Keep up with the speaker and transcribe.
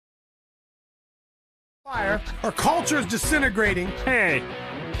Our culture is disintegrating. Hey,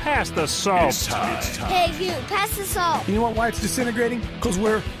 pass the salt. It's time. Hey, you, pass the salt. You know what? Why it's disintegrating? Because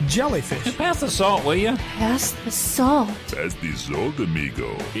we're jellyfish. Pass the salt, will you? Pass the salt. Pass the salt,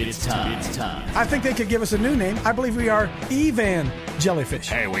 amigo. It's time. It's time. I think they could give us a new name. I believe we are Evan jellyfish.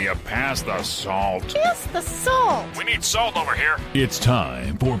 Hey, will you pass the salt? Pass the salt. We need salt over here. It's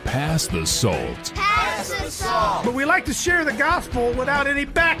time for Pass the Salt. Pass the salt. But we like to share the gospel without any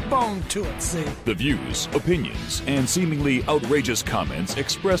backbone to it, see? The views, opinions, and seemingly outrageous comments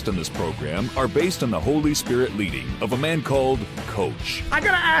expressed in this program are based on the Holy Spirit leading of a man called Coach. I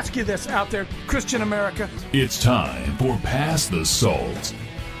gotta ask you this out there, Christian America. It's time for Pass the Salt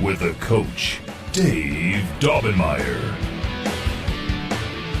with the Coach, Dave Daubenmire.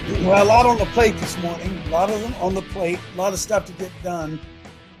 Well, a lot on the plate this morning. A lot of them on the plate. A lot of stuff to get done.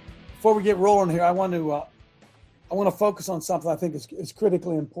 Before we get rolling here, I want to focus on something I think is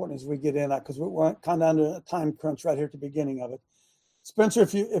critically important as we get in, because we're kind of under a time crunch right here at the beginning of it. Spencer,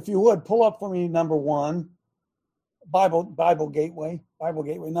 if you would pull up for me number one, Bible Gateway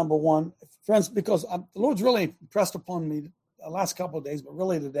number one, friends, because the Lord's really impressed upon me the last couple of days, but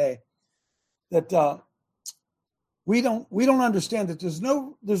really today, that we don't understand that there's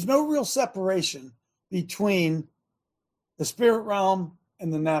no real separation between the spirit realm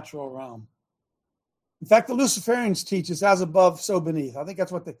and the natural realm. In fact, the Luciferians teach us as above, so beneath. I think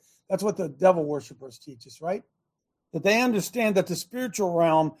that's what the devil worshipers teach us, right? That they understand that the spiritual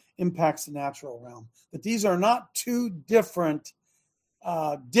realm impacts the natural realm. That these are not two different,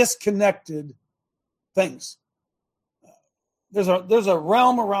 disconnected things. There's a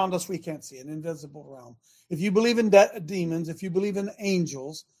realm around us we can't see, an invisible realm. If you believe in demons, if you believe in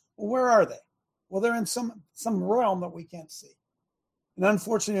angels, well, where are they? Well, they're in some realm that we can't see. And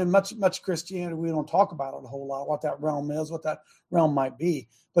unfortunately, in much Christianity, we don't talk about it a whole lot, what that realm is, what that realm might be.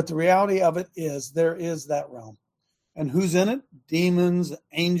 But the reality of it is there is that realm. And who's in it? Demons,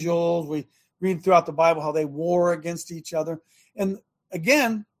 angels. We read throughout the Bible how they war against each other. And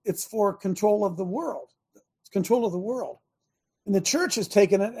again, it's for control of the world. It's control of the world. And the church has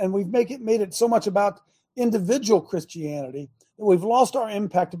taken it, and we've made it so much about individual Christianity that we've lost our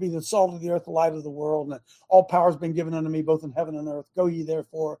impact to be the salt of the earth, the light of the world, and all power has been given unto me both in heaven and earth. Go ye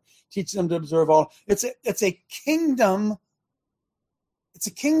therefore, teach them to observe all. It's a kingdom. It's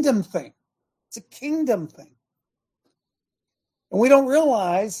a kingdom thing. It's a kingdom thing. And we don't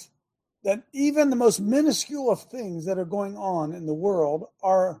realize that even the most minuscule of things that are going on in the world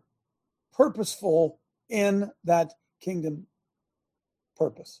are purposeful in that kingdom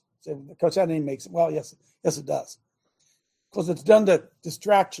purpose. So, Coach, that name makes it. Well, yes, it does. Because it's done to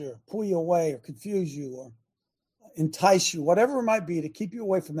distract you, or pull you away, or confuse you, or entice you, whatever it might be, to keep you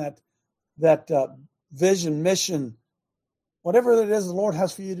away from that vision, mission, whatever it is the Lord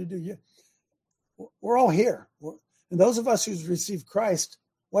has for you to do. We're all here. And those of us who've received Christ,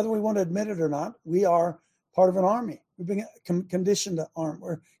 whether we want to admit it or not, we are part of an army. We've been conditioned to arm.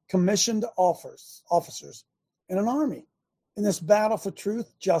 We're commissioned officers in an army in this battle for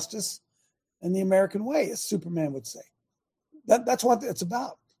truth, justice, and the American way, as Superman would say. That's what it's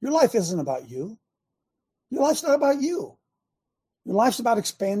about. Your life isn't about you. Your life's not about you. Your life's about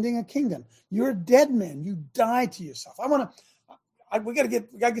expanding a kingdom. You're a dead man. You die to yourself. We got to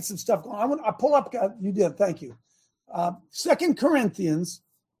get some stuff going. I pull up. You did. Thank you. 2 Corinthians,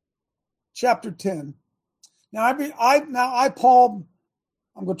 chapter 10. Now Paul.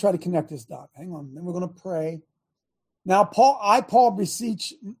 I'm going to try to connect this dot. Hang on. Then we're going to pray. Now, Paul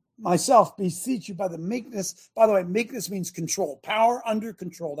beseech you by the meekness. By the way, meekness means control, power under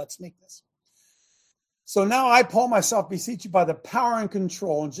control. That's meekness. So now I, Paul, myself, beseech you by the power and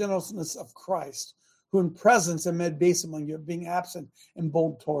control and gentleness of Christ, who in presence am made base among you, being absent and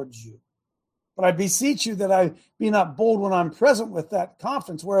bold towards you. But I beseech you that I be not bold when I'm present with that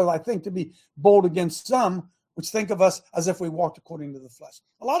confidence, whereas I think to be bold against some, which think of us as if we walked according to the flesh.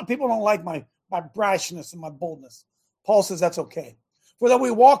 A lot of people don't like my brashness and my boldness. Paul says that's okay. For though we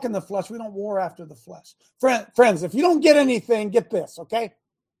walk in the flesh, we don't war after the flesh. Friends, if you don't get anything, get this, okay?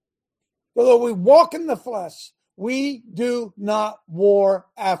 For though we walk in the flesh, we do not war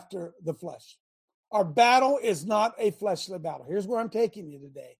after the flesh. Our battle is not a fleshly battle. Here's where I'm taking you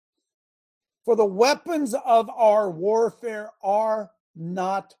today. For the weapons of our warfare are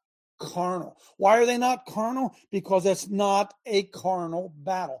not carnal. Why are they not carnal? Because it's not a carnal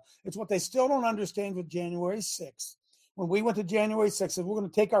battle. It's what they still don't understand with January 6th. When we went to January 6th, and we're going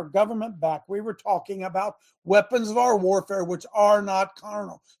to take our government back, we were talking about weapons of our warfare, which are not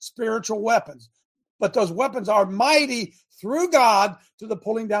carnal, spiritual weapons. But those weapons are mighty through God to the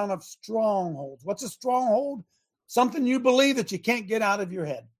pulling down of strongholds. What's a stronghold? Something you believe that you can't get out of your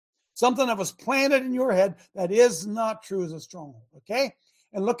head. Something that was planted in your head that is not true is a stronghold, okay?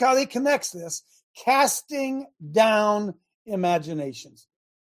 And look how he connects this. Casting down imaginations.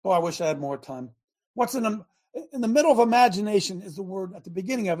 Oh, I wish I had more time. What's in the middle of imagination is the word, at the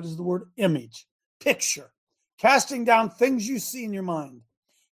beginning of it is the word image, picture. Casting down things you see in your mind.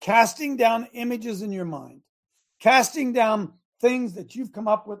 Casting down images in your mind. Casting down things that you've come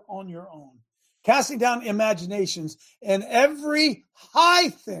up with on your own. Casting down imaginations and every high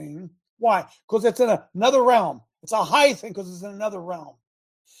thing. Why? Because it's in another realm. It's a high thing because it's in another realm.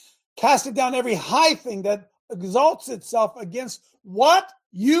 Casting down every high thing that exalts itself against what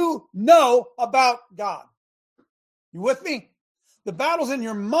you know about God. You with me? The battle's in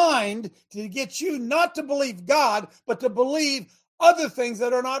your mind to get you not to believe God, but to believe other things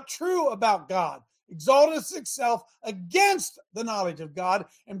that are not true about God. Exalts itself against the knowledge of God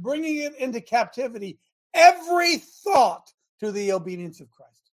and bringing it into captivity, every thought to the obedience of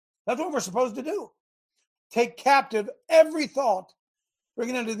Christ. That's what we're supposed to do. Take captive every thought, bring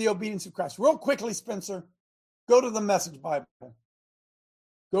it into the obedience of Christ. Real quickly, Spencer, go to the Message Bible.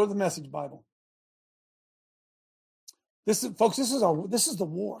 Go to the Message Bible. This is, folks, this is the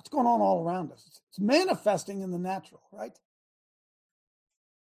war. It's going on all around us. It's manifesting in the natural, right?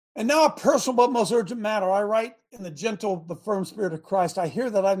 And now a personal but most urgent matter. I write in the gentle, the firm spirit of Christ. I hear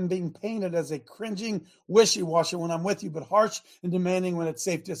that I'm being painted as a cringing wishy-washy when I'm with you, but harsh and demanding when it's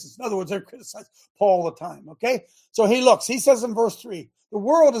safe distance. In other words, I criticize Paul all the time, okay? So he says in verse 3, the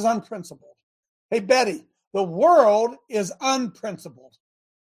world is unprincipled. Hey, Betty, the world is unprincipled.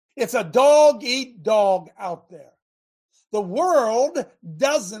 It's a dog-eat-dog out there. The world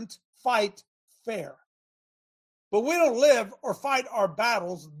doesn't fight fair. But we don't live or fight our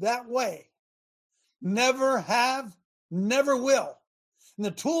battles that way. Never have, never will. And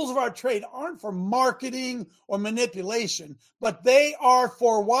the tools of our trade aren't for marketing or manipulation, but they are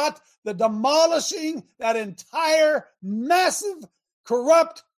for what? The demolishing that entire massive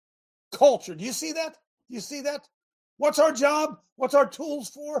corrupt culture. Do you see that? Do you see that? What's our job? What's our tools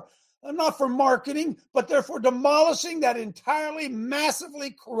for? Not for marketing, but they're for demolishing that entirely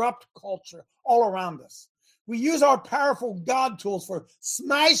massively corrupt culture all around us. We use our powerful God tools for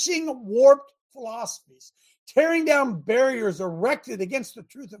smashing warped philosophies, tearing down barriers erected against the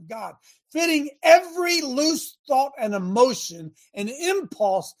truth of God, fitting every loose thought and emotion and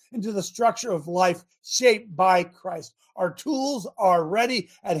impulse into the structure of life shaped by Christ. Our tools are ready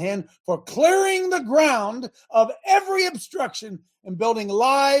at hand for clearing the ground of every obstruction and building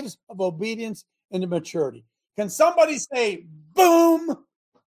lives of obedience into maturity. Can somebody say, boom?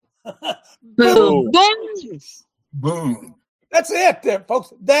 Boom. Boom. Boom. That's it there,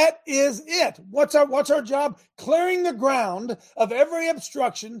 folks. That is it. What's our job? Clearing the ground of every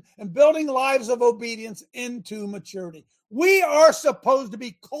obstruction and building lives of obedience into maturity. We are supposed to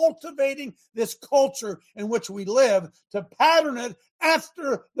be cultivating this culture in which we live to pattern it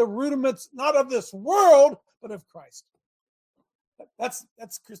after the rudiments, not of this world, but of Christ. That's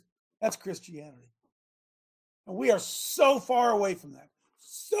Christianity. And we are so far away from that.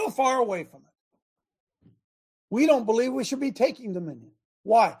 So far away from it. We don't believe we should be taking dominion.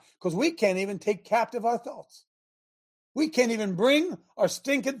 Why? Because we can't even take captive our thoughts. We can't even bring our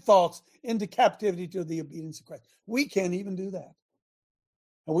stinking thoughts into captivity to the obedience of Christ. We can't even do that.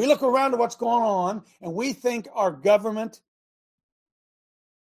 And we look around at what's going on and we think our government,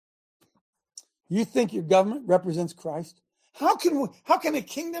 you think your government represents Christ? How can a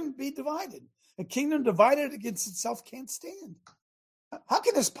kingdom be divided? A kingdom divided against itself can't stand. How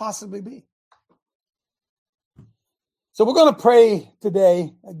can this possibly be? So we're going to pray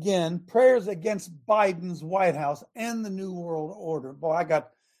today, again, prayers against Biden's White House and the New World Order. Boy,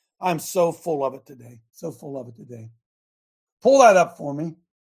 I'm so full of it today. So full of it today. Pull that up for me,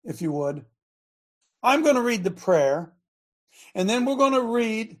 if you would. I'm going to read the prayer, and then we're going to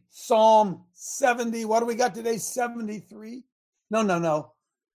read Psalm 70. What do we got today? 73? No.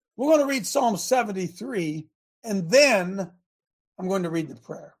 We're going to read Psalm 73, and then I'm going to read the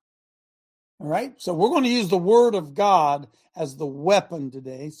prayer. All right? So we're going to use the word of God as the weapon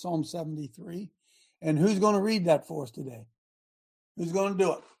today, Psalm 73. And who's going to read that for us today? Who's going to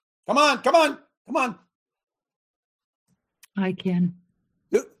do it? Come on. I can.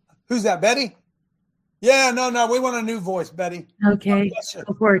 Who's that, Betty? Yeah, no. We want a new voice, Betty. Okay.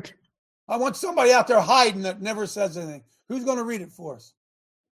 Go for it. I want somebody out there hiding that never says anything. Who's going to read it for us?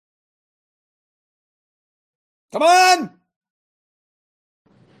 Come on.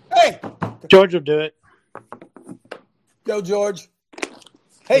 Hey. George will do it. Go, George.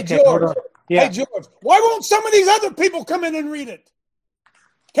 Hey, Okay, George. Yeah. Hey, George. Why won't some of these other people come in and read it?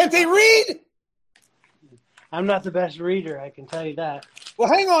 Can't they read? I'm not the best reader, I can tell you that.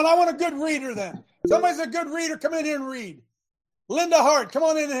 Well, hang on. I want a good reader then. Somebody's a good reader. Come in here and read. Linda Hart, come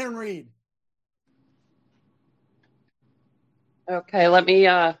on in here and read. Okay, let me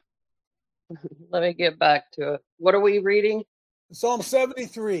get back to it. What are we reading? Psalm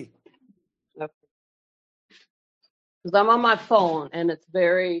 73. Okay. Because I'm on my phone and it's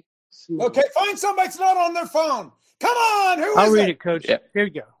very small. Okay, find somebody that's not on their phone. Come on, who is I'll read it? it, Coach. Yeah. Here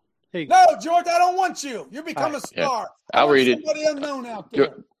you go. Here you go. No, George, I don't want you. You become a star. I'll read it. Somebody unknown out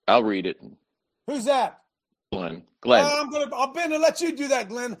there. I'll read it. Who's that? Glenn. I'll bend and let you do that,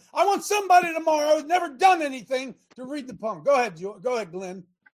 Glenn. I want somebody tomorrow who's never done anything to read the poem. Go ahead, Go ahead, Glenn.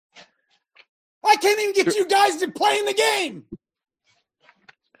 I can't even get you guys to play in the game.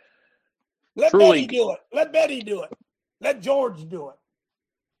 Let Betty do it. Let Betty do it. Let George do it.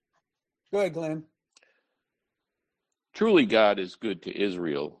 Go ahead, Glenn. Truly, God is good to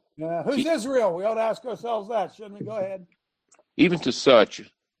Israel, Who's Israel? We ought to ask ourselves that, shouldn't we? Go ahead. even to such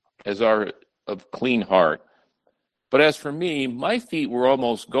as are of clean heart. But as for me, my feet were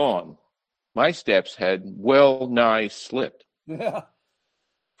almost gone. My steps had well nigh slipped. Yeah.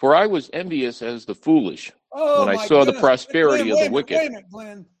 For I was envious as the foolish Oh, when I saw the goodness. prosperity Glenn, of wait the a minute, wicked. Wait a minute,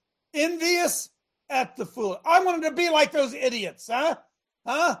 Glenn. Envious at the fool. I wanted to be like those idiots, huh?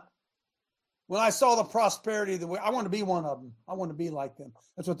 Huh? When I saw the prosperity of the wicked, I want to be one of them. I want to be like them.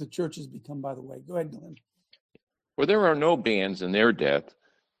 That's what the church has become, by the way. Go ahead, Glenn. For there are no bands in their death,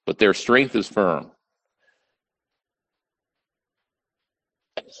 but their strength is firm.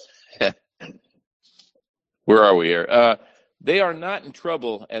 Where are we here? They are not in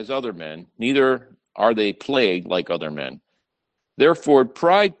trouble as other men, neither are they plagued like other men. Therefore,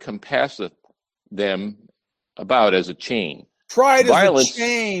 pride compasseth them about as a chain. Pride Violence- is a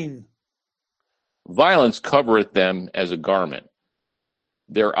chain. Violence covereth them as a garment.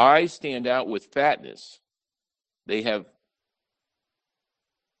 Their eyes stand out with fatness. They have.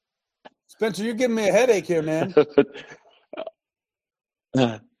 Spencer, you're giving me a headache here, man.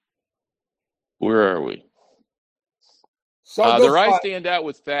 Where are we? So go Their eyes fight. stand out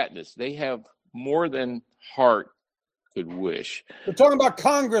with fatness. They have more than heart could wish. We're talking about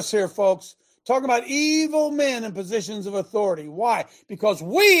Congress here, folks. Talking about evil men in positions of authority. Why? Because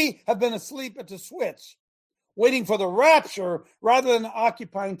we have been asleep at the switch, waiting for the rapture rather than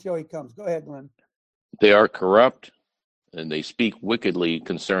occupying till he comes. Go ahead, Glenn. They are corrupt, and they speak wickedly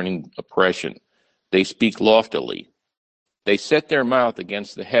concerning oppression. They speak loftily. They set their mouth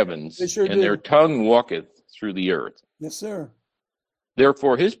against the heavens, They sure and do. their tongue walketh through the earth. Yes, sir.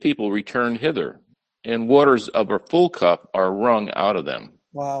 Therefore his people return hither, and waters of a full cup are wrung out of them.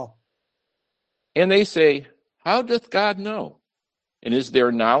 Wow. And they say, how doth God know? And is there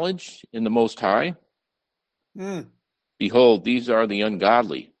knowledge in the Most High? Mm. Behold, these are the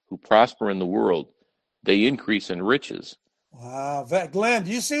ungodly who prosper in the world. They increase in riches. Wow. Glenn,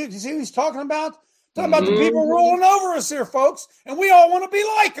 do you see what he's talking about? Talking about the people rolling over us here, folks, and we all want to be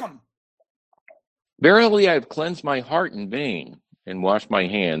like them. Verily I have cleansed my heart in vain, and washed my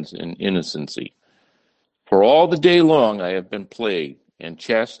hands in innocency. For all the day long I have been plagued and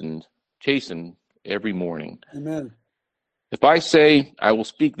chastened every morning. Amen. If I say, I will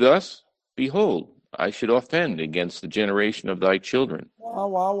speak thus, behold, I should offend against the generation of thy children. Wow,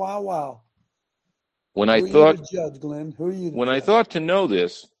 wow, wow, wow. When Who I are you thought, to judge, Glenn? Who are you to when I judge? thought to know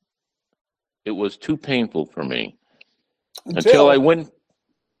this, it was too painful for me. Until I went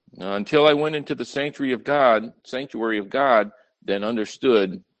into the sanctuary of God, then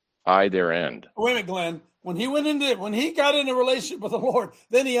understood I their end. Wait a minute, Glenn. When he got into a relationship with the Lord,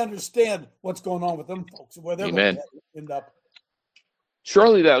 then he understood what's going on with them folks, where they're Amen. going to end up.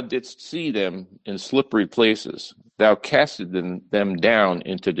 Surely thou didst see them in slippery places. Thou castest them down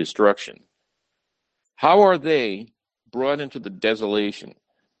into destruction. How are they brought into the desolation?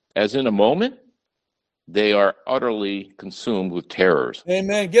 As in a moment, they are utterly consumed with terrors.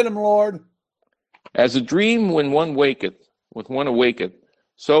 Amen. Get him, Lord. As a dream when one awaketh,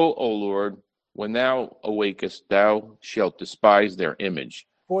 so, O Lord, when thou awakest, thou shalt despise their image.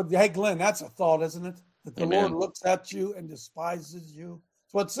 Boy, hey, Glenn, that's a thought, isn't it? That the Amen. Lord looks at you and despises you.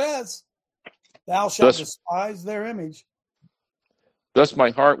 That's what it says. Thou shalt despise their image. Thus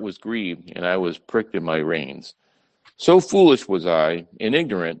my heart was grieved, and I was pricked in my reins. So foolish was I, and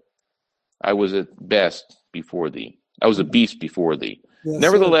ignorant, I was at best before thee. I was a beast before thee. Yes,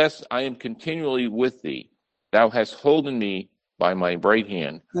 Nevertheless, I am continually with thee. Thou hast holden me by my right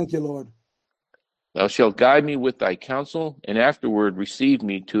hand. Thank you, Lord. Thou shalt guide me with thy counsel, and afterward receive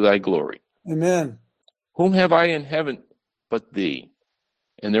me to thy glory. Amen. Whom have I in heaven but thee?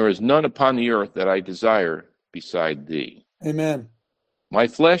 And there is none upon the earth that I desire beside thee. Amen. My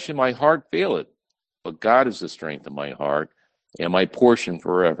flesh and my heart faileth, but God is the strength of my heart and my portion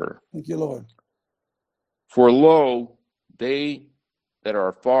forever. Thank you, Lord. For lo, they that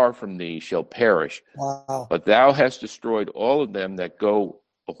are far from thee shall perish, Wow. but thou hast destroyed all of them that go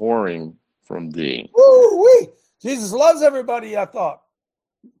a-whoring from thee. Woo-wee. Jesus loves everybody, I thought.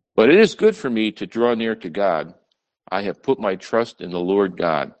 But it is good for me to draw near to God. I have put my trust in the Lord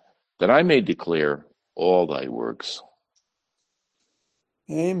God, that I may declare all thy works.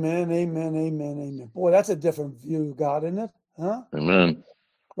 Amen, amen, amen, amen. Boy, that's a different view of God, isn't it? Huh? Amen.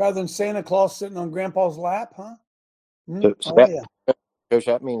 Rather than Santa Claus sitting on Grandpa's lap, huh? So Oh, yeah. Coach,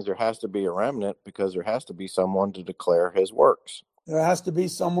 that means there has to be a remnant because there has to be someone to declare his works. There has to be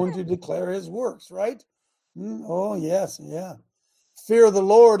someone to declare his works, right? Oh, yes, yeah. Fear of the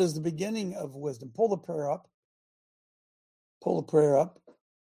Lord is the beginning of wisdom. Pull the prayer up. Pull the prayer up.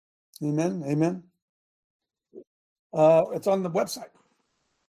 Amen, amen. It's on the website.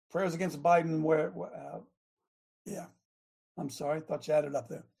 Prayers against Biden. Yeah. I'm sorry. Thought you had it up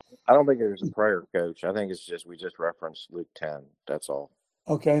there. I don't think there's a prayer, Coach. I think it's just we just referenced Luke 10. That's all.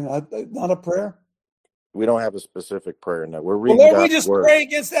 Okay, not a prayer. We don't have a specific prayer. No, we're Well, reading. Lord, we God's just word. pray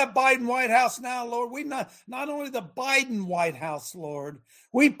against that Biden White House now, Lord. We not only the Biden White House, Lord,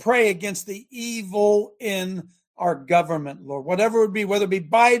 we pray against the evil in our government, Lord. Whatever it be, whether it be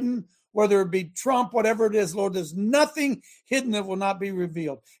Biden, whether it be Trump, whatever it is, Lord, there's nothing hidden that will not be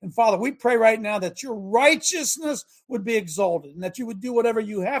revealed. And Father, we pray right now that your righteousness would be exalted and that you would do whatever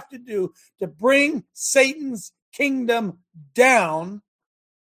you have to do to bring Satan's kingdom down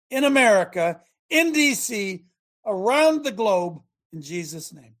in America, in D.C., around the globe, in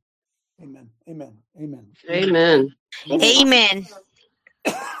Jesus' name. Amen. Amen. Amen. Amen. Amen.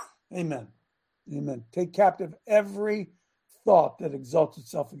 Amen. Amen. Take captive every thought that exalts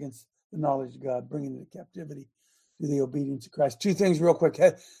itself against the knowledge of God, bringing it to captivity to the obedience of Christ. Two things real quick.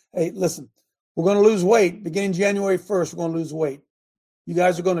 Hey, listen, we're going to lose weight beginning January 1st. We're going to lose weight. You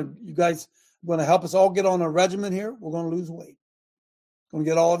guys are going to help us all get on a regimen here. We're going to lose weight. I'm going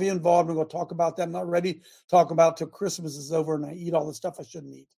to get all of you involved. We're going to talk about that. I'm not ready to talk about till Christmas is over and I eat all the stuff I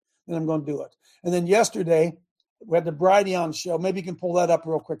shouldn't eat. Then I'm going to do it. And then yesterday, we had the Brideon show. Maybe you can pull that up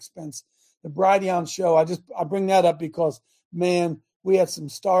real quick, Spence. The Brideon show. I bring that up because, man, we had some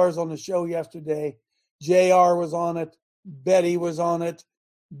stars on the show yesterday. JR was on it. Betty was on it.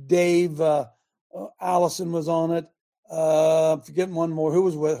 Dave Allison was on it. I'm forgetting one more. Who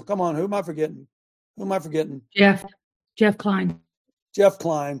was with? Come on, who am I forgetting? Jeff Klein. Jeff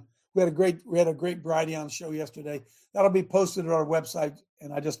Klein. We had a great Brideon show yesterday. That'll be posted at our website.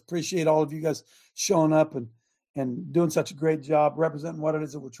 And I just appreciate all of you guys showing up and doing such a great job representing what it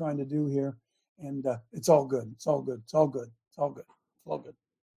is that we're trying to do here. And it's all good. It's all good. It's all good. It's all good. It's all good.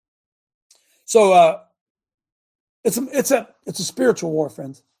 So it's a spiritual war,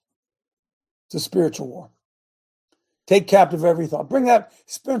 friends. It's a spiritual war. Take captive every thought. Bring that,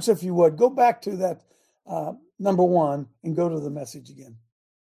 Spence, if you would. Go back to that number 1 and go to the message again.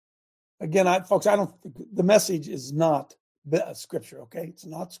 Again, the message is not scripture, okay? It's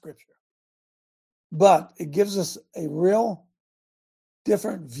not scripture. But it gives us a real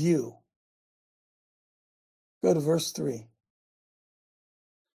different view. Go to verse 3.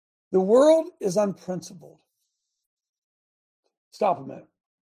 The world is unprincipled. Stop a minute.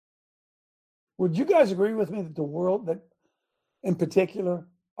 Would you guys agree with me that the world, that in particular,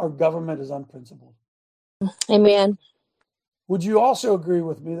 our government is unprincipled? Amen. Would you also agree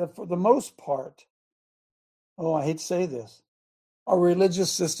with me that for the most part, I hate to say this, our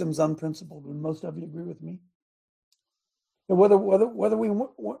religious system's unprincipled? Would most of you agree with me? And whether we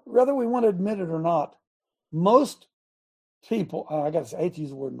want to admit it or not, most people, I hate to use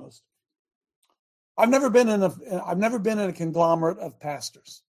the word most. I've never been in a conglomerate of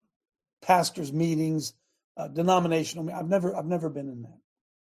pastors meetings, denominational. I've never been in that.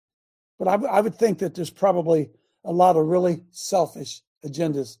 But I would think that there's probably a lot of really selfish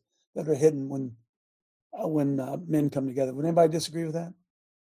agendas that are hidden when men come together. Would anybody disagree with that?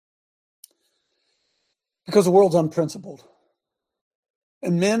 Because the world's unprincipled.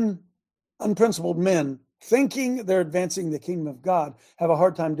 And unprincipled men, thinking they're advancing the kingdom of God, have a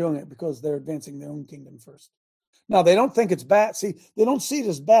hard time doing it because they're advancing their own kingdom first. Now, they don't think it's bad. See, they don't see it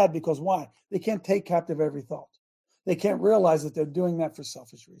as bad because why? They can't take captive every thought. They can't realize that they're doing that for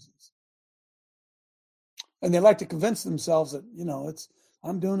selfish reasons. And they like to convince themselves that,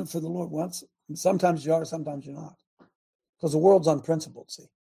 I'm doing it for the Lord. Well, sometimes you are, sometimes you're not. Because the world's unprincipled, see.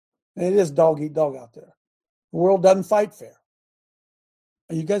 And it is dog eat dog out there. The world doesn't fight fair.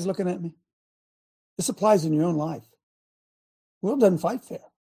 Are you guys looking at me? This applies in your own life. The world doesn't fight fair.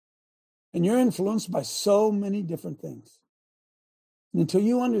 And you're influenced by so many different things. And until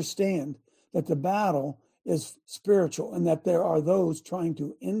you understand that the battle is spiritual and that there are those trying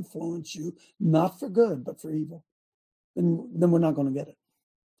to influence you, not for good, but for evil, then we're not going to get it.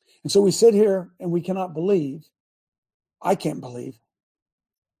 And so we sit here and we cannot believe. I can't believe.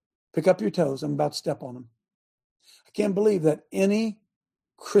 Pick up your toes. I'm about to step on them. I can't believe that any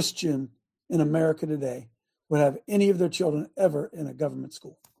Christian in America today would have any of their children ever in a government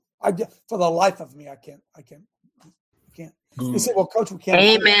school. For the life of me, I can't. They say, well, Coach, we can't.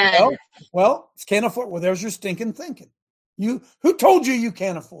 Amen. Well, can't afford it. Well, there's your stinking thinking. Who told you you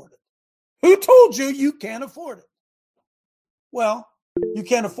can't afford it? Who told you you can't afford it? Well, you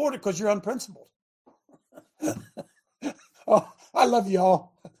can't afford it because you're unprincipled. Oh, I love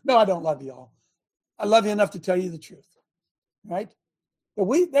y'all. No, I don't love y'all. I love you enough to tell you the truth, right?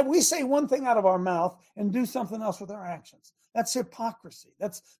 That we say one thing out of our mouth and do something else with our actions. That's hypocrisy.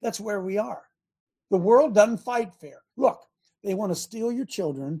 That's where we are. The world doesn't fight fair. Look, they want to steal your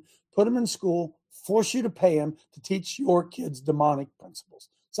children, put them in school, force you to pay them to teach your kids demonic principles.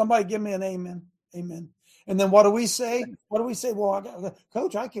 Somebody give me an amen. Amen. And then what do we say? Well,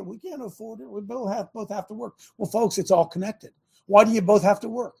 Coach, we can't afford it. We both have to work. Well, folks, it's all connected. Why do you both have to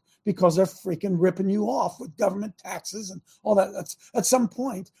work? Because they're freaking ripping you off with government taxes and all that. That's at some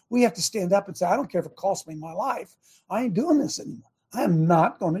point we have to stand up and say, I don't care if it costs me my life. I ain't doing this anymore. I am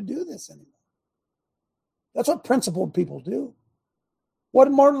not going to do this anymore. That's what principled people do. What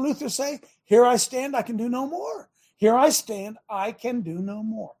did Martin Luther say? Here I stand, I can do no more. Here I stand, I can do no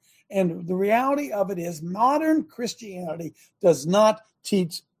more. And the reality of it is modern Christianity does not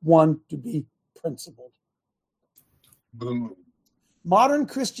teach one to be principled. Boom. Modern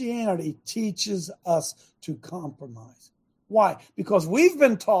Christianity teaches us to compromise. Why? Because we've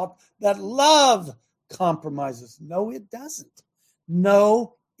been taught that love compromises. No, it doesn't.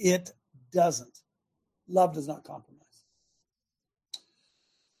 No, it doesn't. Love does not compromise.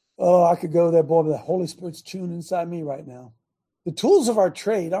 Oh, I could go there, boy, but the Holy Spirit's chewing inside me right now. The tools of our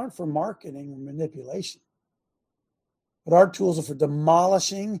trade aren't for marketing or manipulation, but our tools are for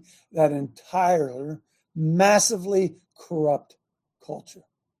demolishing that entire massively corrupt culture.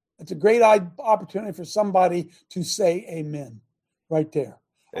 It's a great opportunity for somebody to say amen right there.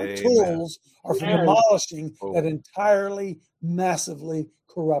 Our tools are for demolishing that entirely massively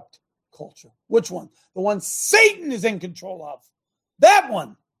corrupt culture. Which one? The one Satan is in control of. That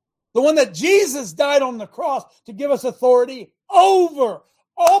one. The one that Jesus died on the cross to give us authority over.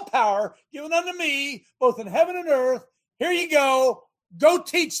 All power given unto me, both in heaven and earth. Here you go. Go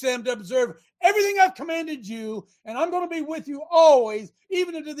teach them to observe everything I've commanded you, and I'm going to be with you always,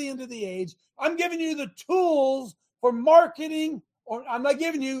 even unto the end of the age. I'm giving you the tools for marketing, or I'm not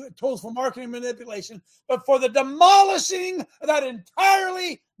giving you tools for marketing manipulation, but for the demolishing of that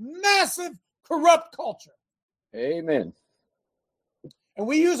entirely massive corrupt culture. Amen. And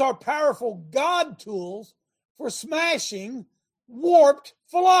we use our powerful God tools for smashing warped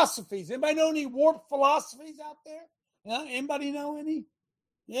philosophies. Anybody know any warped philosophies out there? Yeah, anybody know any?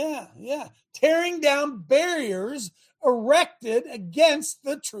 Yeah. Tearing down barriers erected against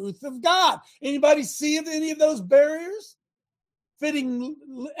the truth of God. Anybody see any of those barriers? Fitting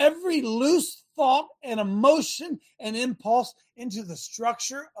every loose thought and emotion and impulse into the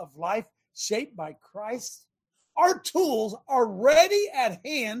structure of life shaped by Christ. Our tools are ready at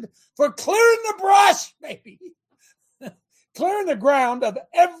hand for clearing the brush, baby. Clearing the ground of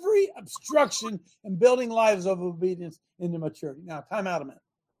every obstruction and building lives of obedience into maturity. Now, time out a minute.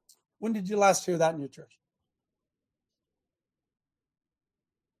 When did you last hear that in your church?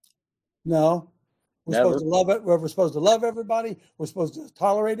 No. We're supposed to love it. We're supposed to love everybody. We're supposed to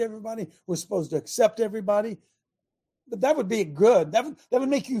tolerate everybody. We're supposed to accept everybody. But that would be good. That would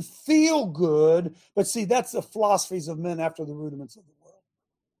make you feel good. But see, that's the philosophies of men after the rudiments of the world.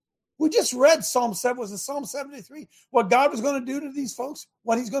 We just read Psalm 7. Was it Psalm 73? What God was going to do to these folks?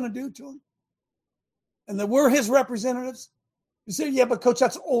 What he's going to do to them? And that we're his representatives? You say, yeah, but Coach,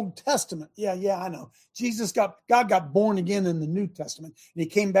 that's Old Testament. Yeah, I know. God got born again in the New Testament. And he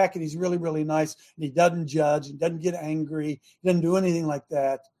came back and he's really, really nice. And he doesn't judge and doesn't get angry. He doesn't do anything like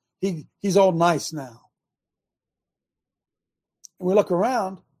that. He's all nice now. And we look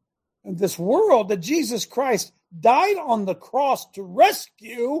around, and this world that Jesus Christ died on the cross to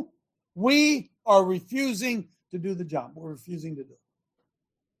rescue, we are refusing to do the job. We're refusing to do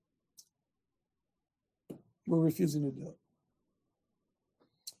it. We're refusing to do it.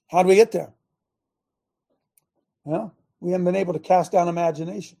 How do we get there? Well, we haven't been able to cast down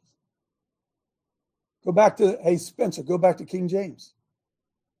imaginations. Go back to King James.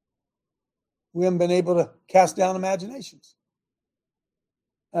 We haven't been able to cast down imaginations.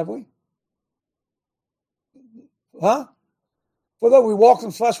 Have we? Huh? For though we walk in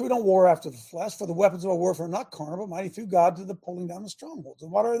the flesh, we don't war after the flesh. For the weapons of our warfare are not carnal, but mighty through God to the pulling down of strongholds.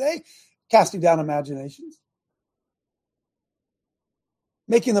 And what are they? Casting down imaginations.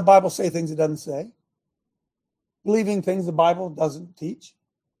 Making the Bible say things it doesn't say. Believing things the Bible doesn't teach.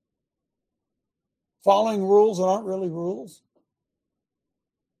 Following rules that aren't really rules.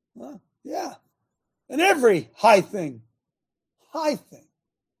 Yeah. And every high thing. High thing.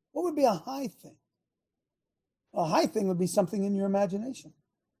 What would be a high thing? A high thing would be something in your imagination.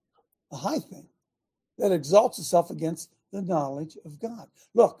 A high thing that exalts itself against the knowledge of God.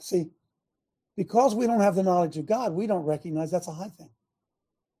 Look, see, because we don't have the knowledge of God, we don't recognize that's a high thing.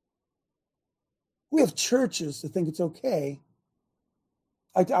 We have churches that think it's okay.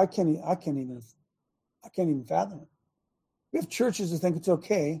 I can't even fathom it. We have churches that think it's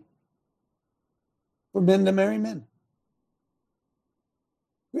okay for men to marry men.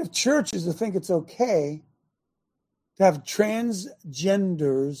 We have churches that think it's okay to have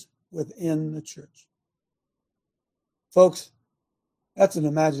transgenders within the church. Folks, that's an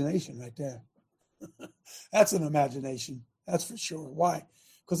imagination right there. That's an imagination. That's for sure. Why?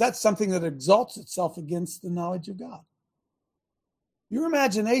 Because that's something that exalts itself against the knowledge of God. Your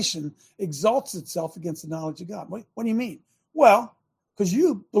imagination exalts itself against the knowledge of God. What do you mean? Well, because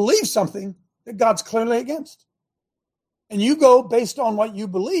you believe something that God's clearly against. And you go based on what you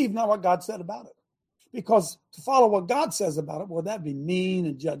believe, not what God said about it. Because to follow what God says about it, well, that'd be mean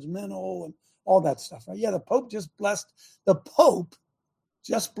and judgmental and all that stuff, right? Yeah, the Pope just blessed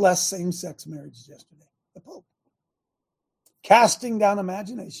same-sex marriages yesterday. The Pope. Casting down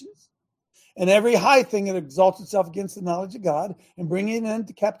imaginations and every high thing that exalts itself against the knowledge of God and bringing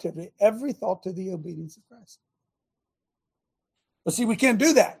into captivity every thought to the obedience of Christ. But see, we can't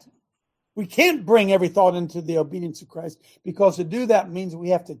do that. We can't bring every thought into the obedience of Christ because to do that means we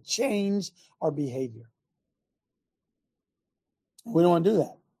have to change our behavior. We don't want to do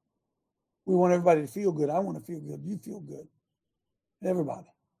that. We want everybody to feel good. I want to feel good. You feel good. Everybody.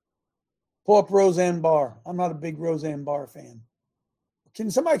 Pull up Roseanne Barr. I'm not a big Roseanne Barr fan.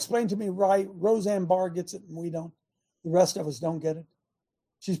 Can somebody explain to me why Roseanne Barr gets it and we don't? The rest of us don't get it.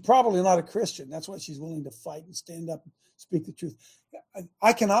 She's probably not a Christian. That's why she's willing to fight and stand up and speak the truth.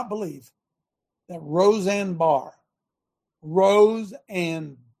 I cannot believe that Roseanne Barr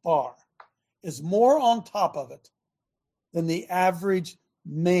is more on top of it than the average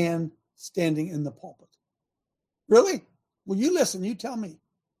man standing in the pulpit. Really? Well, you listen. You tell me.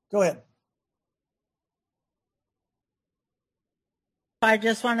 Go ahead. I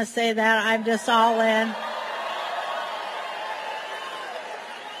just want to say that I'm just all in.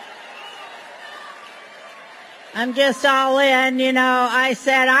 I'm just all in, I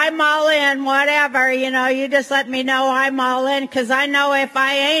said, I'm all in, whatever, you just let me know I'm all in, because I know if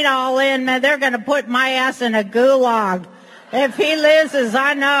I ain't all in, man, they're going to put my ass in a gulag. If he loses,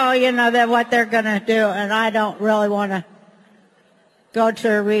 I know, that what they're going to do, and I don't really want to go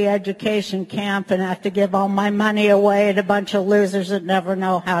to a re-education camp and have to give all my money away to a bunch of losers that never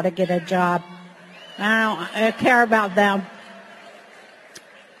know how to get a job. I don't care about them.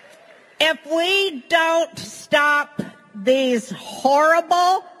 If we don't stop these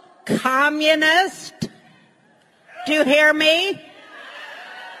horrible communists, do you hear me?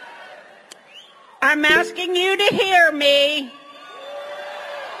 I'm asking you to hear me.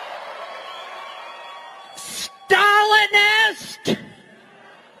 Stalinist,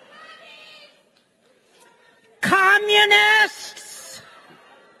 communists,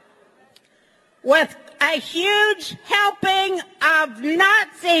 with a huge helping of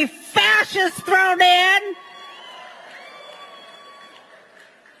Nazi fascists thrown in,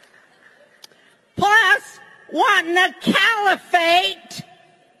 plus wanting a caliphate,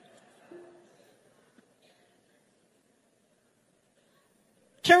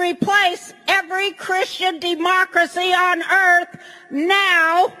 to replace every Christian democracy on earth,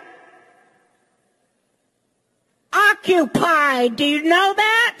 now occupied. Do you know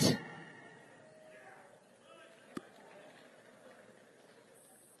that?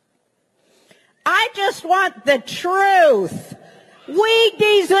 I just want the truth. We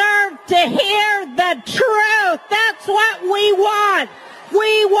deserve to hear the truth. That's what we want.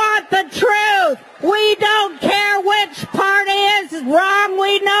 We want the truth. We don't care which party is wrong.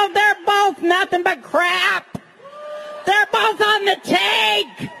 We know they're both nothing but crap. They're both on the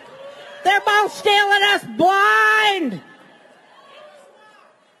take. They're both stealing us blind.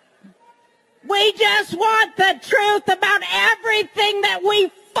 We just want the truth about everything that we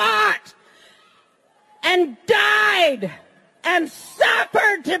fought and died and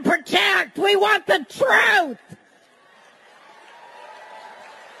suffered to protect. We want the truth.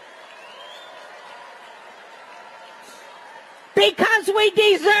 because we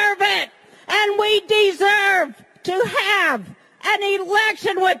deserve it. And we deserve to have an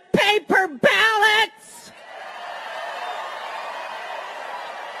election with paper ballots.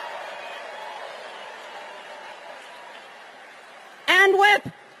 And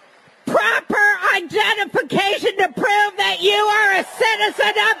with proper identification to prove that you are a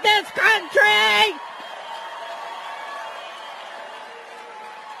citizen of this country.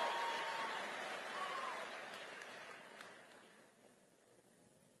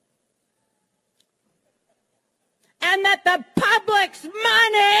 And that the public's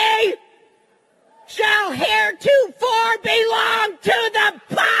money shall heretofore belong to the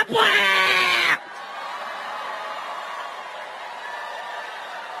public.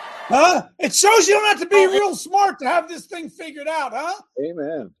 Huh? It shows you don't have to be real smart to have this thing figured out, huh?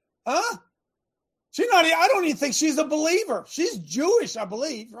 Amen. Huh? I don't even think she's a believer. She's Jewish, I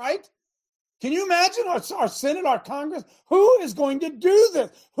believe, right? Can you imagine our Senate, our Congress? Who is going to do this?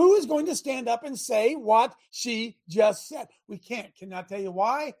 Who is going to stand up and say what she just said? We can't. Can I tell you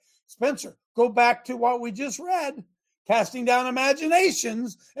why? Spencer, go back to what we just read. Casting down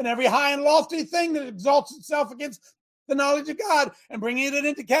imaginations and every high and lofty thing that exalts itself against the knowledge of God and bringing it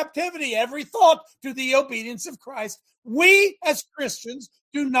into captivity, every thought to the obedience of Christ. We as Christians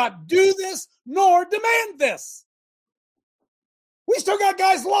do not do this nor demand this. We still got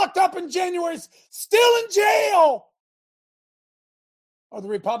guys locked up in January, still in jail. Are the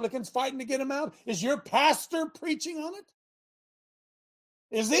Republicans fighting to get them out? Is your pastor preaching on it?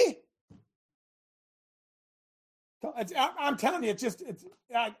 Is he? I'm telling you,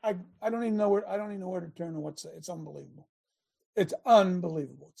 I don't even know where to turn or what to say. It's unbelievable. It's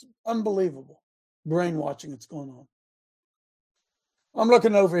unbelievable. It's unbelievable brainwashing that's going on. I'm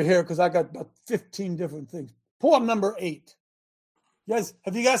looking over here because I got about 15 different things. Pull up number 8.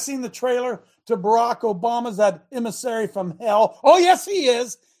 Have you guys seen the trailer to Barack Obama's that emissary from hell? Oh, yes, he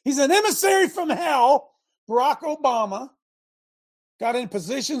is. He's an emissary from hell. Barack Obama got in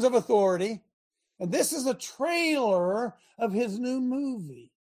positions of authority. And this is a trailer of his new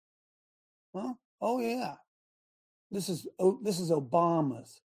movie. Huh? Oh, yeah. This is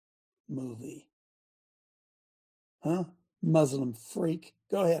Obama's movie. Huh? Muslim freak.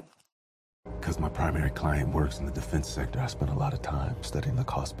 Go ahead. Because my primary client works in the defense sector, I spent a lot of time studying the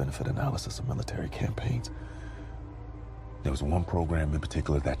cost-benefit analysis of military campaigns. There was one program in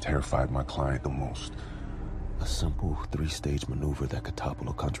particular that terrified my client the most. A simple 3-stage maneuver that could topple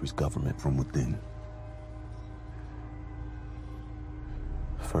a country's government from within.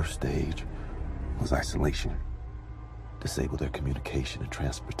 First stage was isolation. Disable their communication and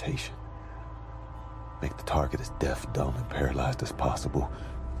transportation. Make the target as deaf, dumb, and paralyzed as possible.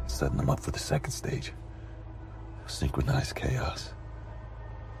 Setting them up for the second stage. Synchronized chaos.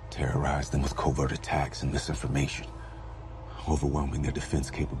 Terrorize them with covert attacks and misinformation. Overwhelming their defense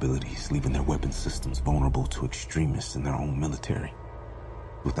capabilities, leaving their weapon systems vulnerable to extremists in their own military.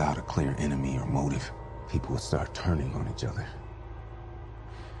 Without a clear enemy or motive, people would start turning on each other.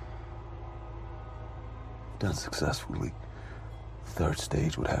 Done successfully, the third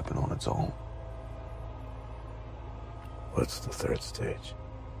stage would happen on its own. What's the third stage?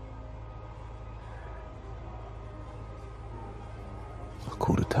 A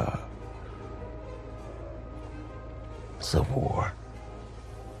coup d'etat. Civil war.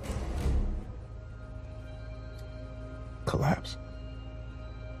 Collapse.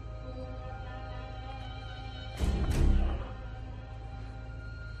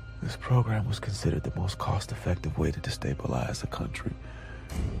 This program was considered the most cost-effective way to destabilize a country.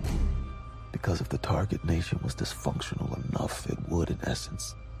 Because if the target nation was dysfunctional enough, it would, in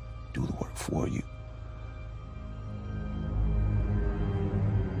essence, do the work for you.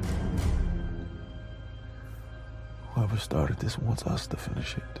 Whoever started this wants us to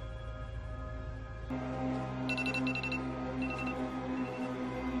finish it.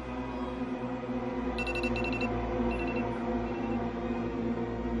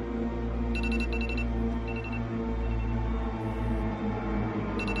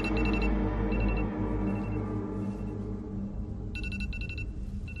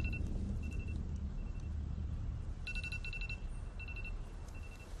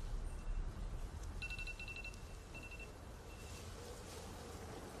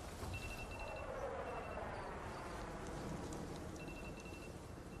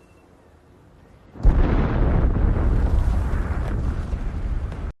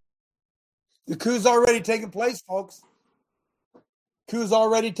 The coup's already taking place, folks. Coup's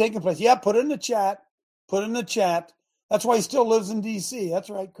already taking place. Yeah, put it in the chat. Put it in the chat. That's why he still lives in D.C. That's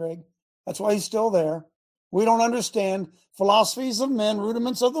right, Craig. That's why he's still there. We don't understand philosophies of men,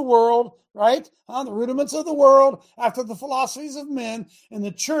 rudiments of the world, right? The rudiments of the world after the philosophies of men, and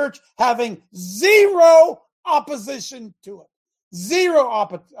the church having zero opposition to it. Zero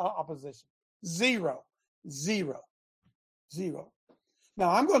opposition. Zero. Now,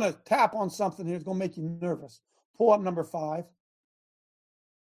 I'm going to tap on something here that's going to make you nervous. Pull up number 5.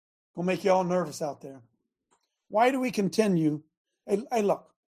 Going to make you all nervous out there. Why do we continue? Hey, look.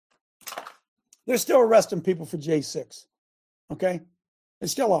 They're still arresting people for J6. Okay? They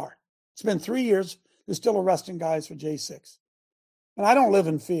still are. It's been 3 years. They're still arresting guys for J6. And I don't live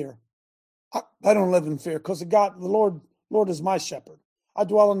in fear. I don't live in fear because the Lord is my shepherd. I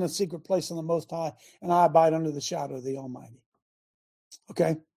dwell in the secret place of the Most High, and I abide under the shadow of the Almighty.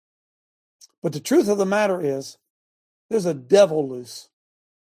 Okay? But the truth of the matter is, there's a devil loose.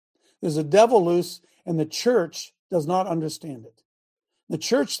 There's a devil loose, and the church does not understand it. The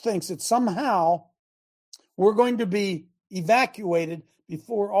church thinks that somehow we're going to be evacuated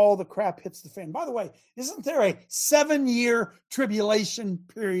before all the crap hits the fan. By the way, isn't there a 7-year tribulation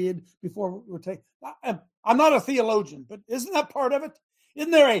period before we're taken? I'm not a theologian, but isn't that part of it?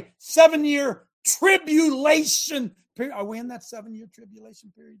 Isn't there a 7-year tribulation period? Are we in that 7-year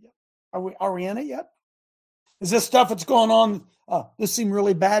tribulation period yet? Are we in it yet? Is this stuff that's going on? This seem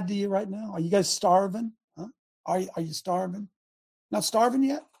really bad to you right now? Are you guys starving? Huh? Are you starving? Not starving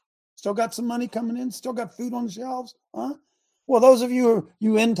yet? Still got some money coming in? Still got food on the shelves? Huh? Well, those of you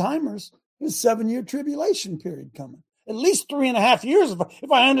end timers, there's a 7-year tribulation period coming. At least 3.5 years,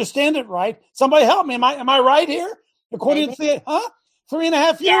 if I understand it right. Somebody help me. Am I right here? According to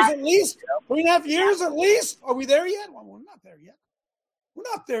 3.5 years at least? 3.5 years at least? Are we there yet? Well, we're not there yet. We're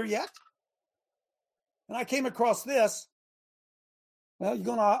not there yet. And I came across this. Well,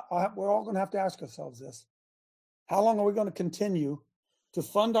 we're all going to have to ask ourselves this. How long are we going to continue to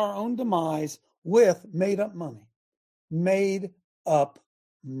fund our own demise with made-up money? Made-up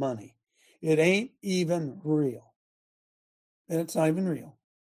money. It ain't even real. And it's not even real.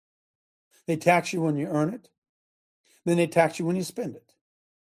 They tax you when you earn it. Then they tax you when you spend it.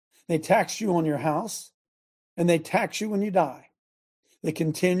 They tax you on your house, and they tax you when you die. They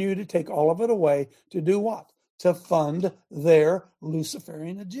continue to take all of it away to do what? To fund their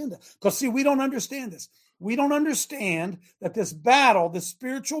Luciferian agenda. Because, see, we don't understand this. We don't understand that this battle, this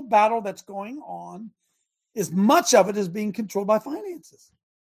spiritual battle that's going on, much of it is being controlled by finances.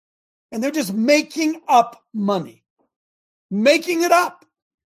 And they're just making up money. Making it up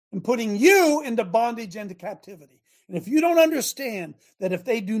and putting you into bondage and into captivity. And if you don't understand that if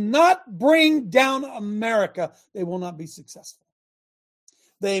they do not bring down America, they will not be successful.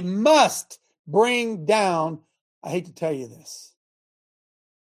 They must bring down, I hate to tell you this,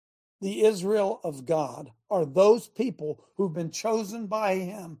 the Israel of God are those people who've been chosen by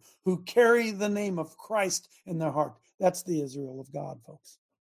him, who carry the name of Christ in their heart. That's the Israel of God, folks.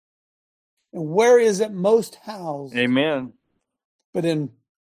 And where is it most housed? Amen. But in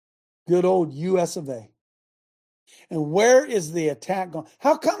good old US of A. And where is the attack going?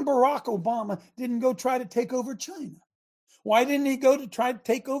 How come Barack Obama didn't go try to take over China? Why didn't he go to try to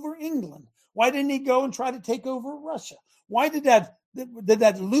take over England? Why didn't he go and try to take over Russia? Why did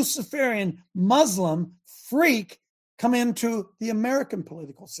that Luciferian Muslim freak come into the American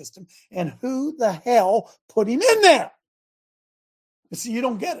political system? And who the hell put him in there? But see, you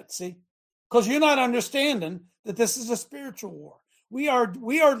don't get it, see? Because you're not understanding that this is a spiritual war. We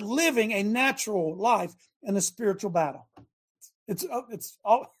are living a natural life in a spiritual battle. It's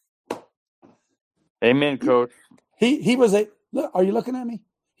all. Amen, Coach. He was are you looking at me?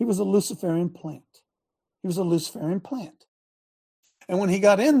 He was a Luciferian plant. He was a Luciferian plant. And when he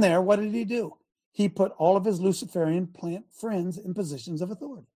got in there, what did he do? He put all of his Luciferian plant friends in positions of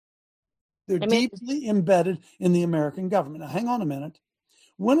authority. They're deeply embedded in the American government. Now, hang on a minute.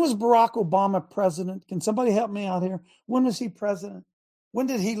 When was Barack Obama president? Can somebody help me out here? When was he president? When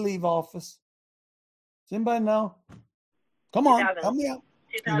did he leave office? Does anybody know? Come on, help me out.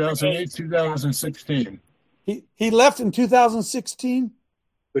 2008, 2016. He left in 2016?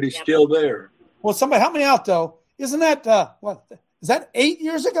 But he's still there. Well, somebody help me out, though. Isn't that, is that 8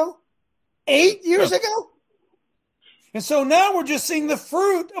 years ago? 8 years ago? And so now we're just seeing the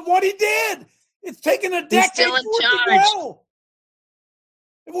fruit of what he did. It's taken a decade for it to grow.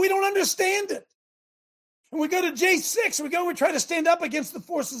 If we don't understand it. And we go to J6, we try to stand up against the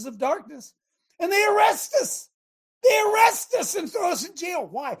forces of darkness. And they arrest us. They arrest us and throw us in jail.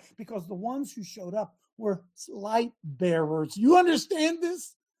 Why? Because the ones who showed up were light bearers. You understand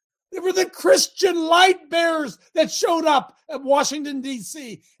this? They were the Christian light bearers that showed up at Washington,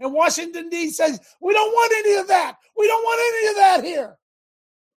 D.C. And Washington, D.C. says, we don't want any of that. We don't want any of that here.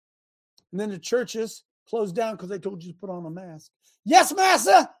 And then the churches closed down because they told you to put on a mask. Yes,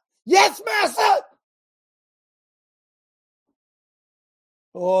 massa. Yes, massa.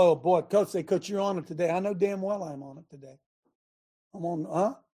 Oh, boy, Coach, you're on it today. I know damn well I'm on it today. I'm on,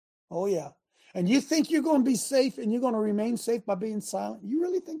 huh? Oh, yeah. And you think you're going to be safe and you're going to remain safe by being silent? You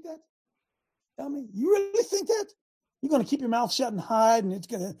really think that? Tell me, you really think that? You're going to keep your mouth shut and hide, and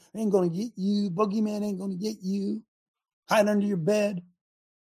ain't going to get you. Boogeyman ain't going to get you. Hide under your bed.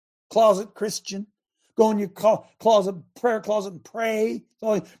 Closet Christian. Go in your closet, prayer closet, and pray.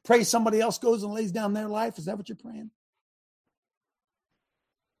 So pray somebody else goes and lays down their life. Is that what you're praying?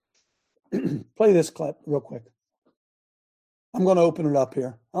 Play this clip real quick. I'm going to open it up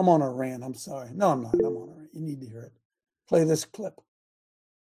here. I'm on a rant. I'm sorry. No, I'm not. I'm on a rant. You need to hear it. Play this clip.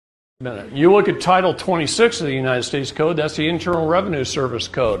 You look at Title 26 of the United States Code, that's the Internal Revenue Service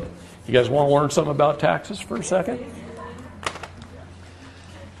Code. You guys want to learn something about taxes for a second?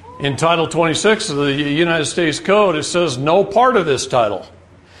 In Title 26 of the United States Code, it says no part of this title,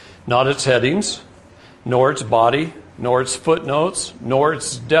 not its headings, nor its body, nor its footnotes, nor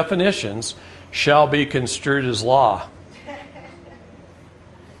its definitions, shall be construed as law.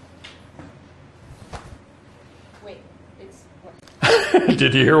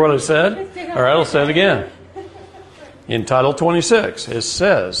 Did you hear what I said? All right, I'll say it again. In Title 26, it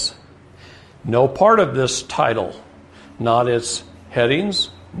says, no part of this title, not its headings,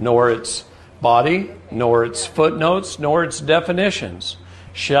 nor its body, nor its footnotes, nor its definitions,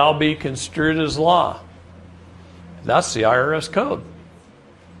 shall be construed as law. That's the IRS code.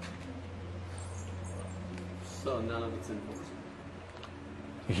 So none of it's enforceable.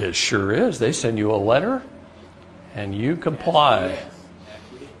 It sure is. They send you a letter, and you comply.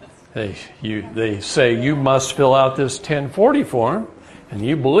 They say you must fill out this 1040 form, and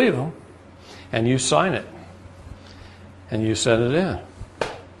you believe them, and you sign it, and you send it in.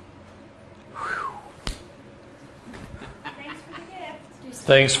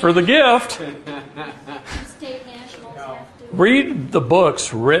 Thanks for the gift. Read the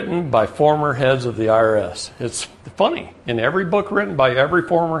books written by former heads of the IRS. It's funny. In every book written by every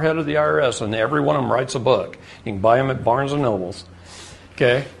former head of the IRS, and every one of them writes a book. You can buy them at Barnes & Nobles.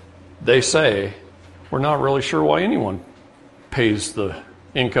 Okay? They say, we're not really sure why anyone pays the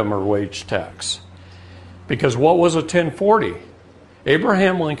income or wage tax. Because what was a 1040?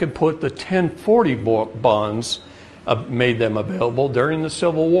 Abraham Lincoln put the 1040 bonds, made them available during the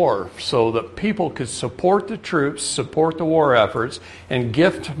Civil War so that people could support the troops, support the war efforts, and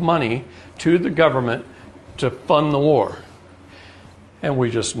gift money to the government to fund the war. And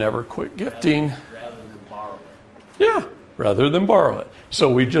we just never quit gifting. Rather than borrow it. Yeah, rather than borrow it. So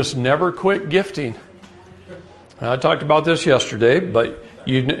we just never quit gifting. I talked about this yesterday, but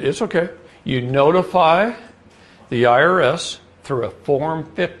it's okay. You notify the IRS through a Form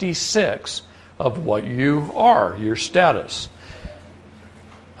 56 of what you are, your status.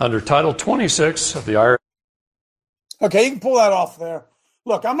 Under Title 26 of the IRS. Okay, you can pull that off there.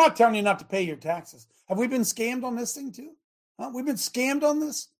 Look, I'm not telling you not to pay your taxes. Have we been scammed on this thing too? Huh? We've been scammed on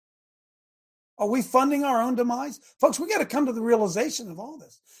this? Are we funding our own demise? Folks, we got to come to the realization of all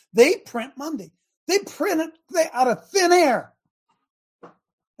this. They print Monday. They print it out of thin air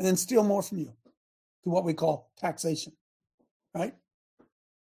and then steal more from you to what we call taxation, right?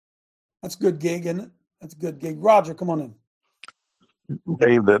 That's a good gig, isn't it? That's a good gig. Roger, come on in.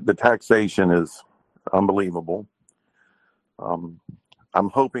 Dave, the taxation is unbelievable. I'm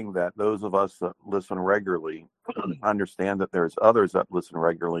hoping that those of us that listen regularly understand that there's others that listen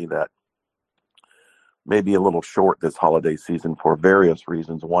regularly that may be a little short this holiday season for various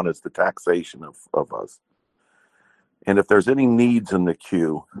reasons. One is the taxation of us. And if there's any needs in the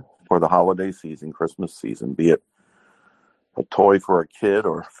queue for the holiday season, Christmas season, be it a toy for a kid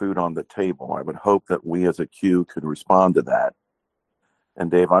or food on the table, I would hope that we as a queue could respond to that.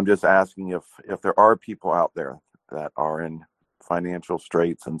 And Dave, I'm just asking if there are people out there that are in financial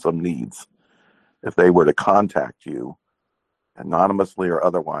straits and some needs, if they were to contact you anonymously or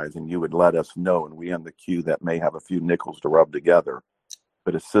otherwise, and you would let us know, and we in the queue that may have a few nickels to rub together,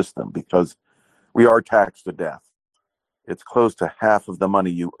 but assist them, because we are taxed to death. It's close to half of the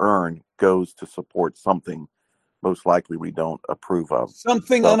money you earn goes to support something most likely we don't approve of.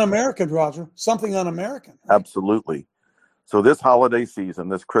 Something un-American, Roger. Something un-American. Right? Absolutely. So this holiday season,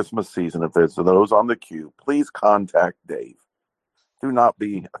 this Christmas season, if there's those on the queue, please contact Dave. Do not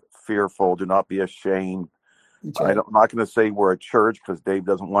be fearful. Do not be ashamed. Okay. I'm not going to say we're a church because Dave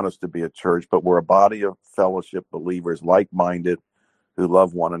doesn't want us to be a church, but we're a body of fellowship believers, like-minded, who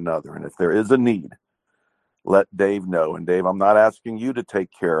love one another. And if there is a need, let Dave know. And Dave, I'm not asking you to take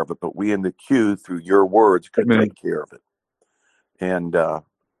care of it, but we in the queue, through your words, could take care of it. And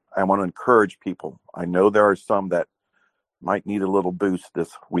I want to encourage people. I know there are some that might need a little boost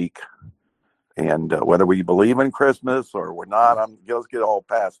this week. And whether we believe in Christmas or we're not, let's get all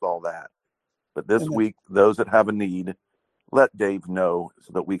past all that. But this week, those that have a need, let Dave know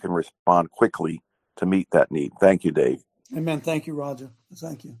so that we can respond quickly to meet that need. Thank you, Dave. Amen. Thank you, Roger.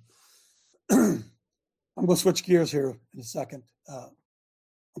 Thank you. I'm going to switch gears here in a second.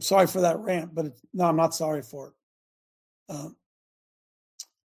 I'm sorry for that rant, but no, I'm not sorry for it.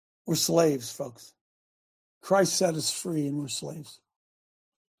 We're slaves, folks. Christ set us free, and we're slaves.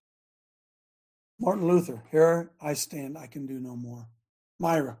 Martin Luther, here I stand, I can do no more.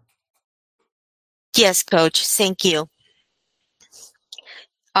 Myra. Yes, Coach. Thank you.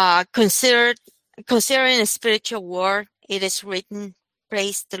 Considering a spiritual war, it is written,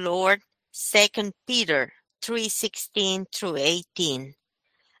 praise the Lord, 2 Peter 3:16 through 18.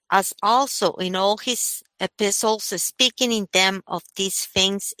 As also in all his epistles, speaking in them of these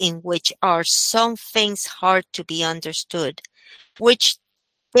things in which are some things hard to be understood, which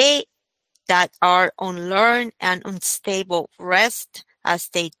they that are unlearned and unstable rest, as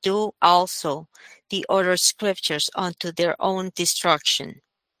they do also the other scriptures unto their own destruction.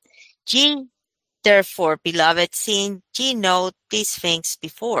 Ye therefore, beloved, seeing ye know these things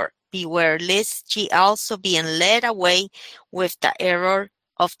before, beware lest ye also being led away with the error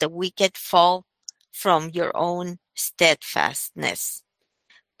of the wicked fall from your own steadfastness.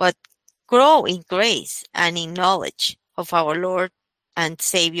 But grow in grace and in knowledge of our Lord and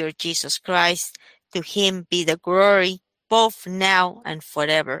Savior Jesus Christ. To him be the glory both now and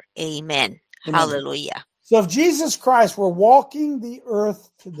forever. Amen. Amen. Hallelujah. So if Jesus Christ were walking the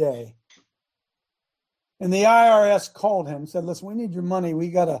earth today, and the IRS called him and said, listen, we need your money. We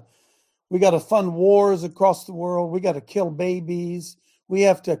gotta fund wars across the world. We got to kill babies. We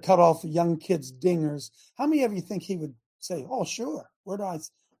have to cut off young kids' dingers. How many of you think he would say, oh, sure. Where do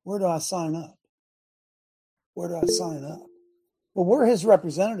I sign up? Where do I sign up? Well, we're his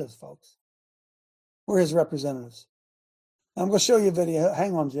representatives, folks. We're his representatives. I'm going to show you a video.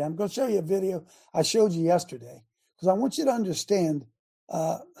 Hang on, Jay. I'm going to show you a video I showed you yesterday because I want you to understand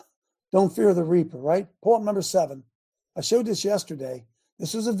don't fear the reaper, right? Pull up number 7. I showed this yesterday.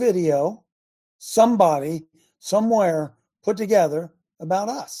 This was a video somebody somewhere put together about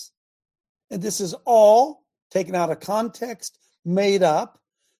us. And this is all taken out of context, made up.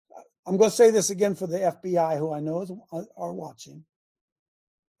 I'm going to say this again for the FBI, who I know are watching.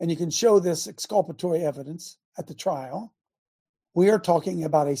 And you can show this exculpatory evidence at the trial. We are talking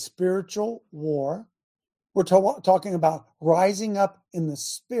about a spiritual war. We're talking about rising up in the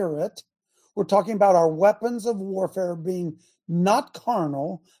spirit. We're talking about our weapons of warfare being not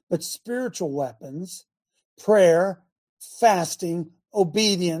carnal, but spiritual weapons. Prayer, fasting,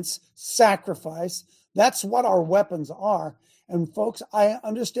 obedience, sacrifice. That's what our weapons are. And folks, I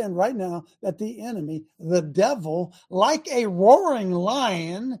understand right now that the enemy, the devil, like a roaring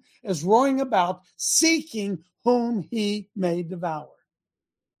lion, is roaring about seeking whom he may devour.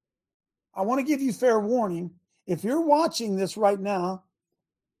 I want to give you fair warning. If you're watching this right now,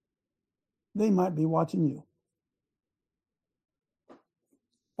 they might be watching you.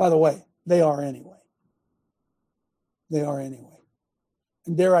 By the way, they are anyway. They are anyway.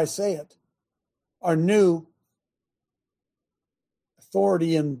 And dare I say it, our new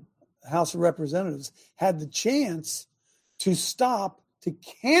authority in the House of Representatives had the chance to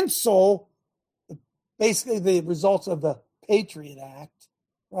cancel basically the results of the Patriot Act,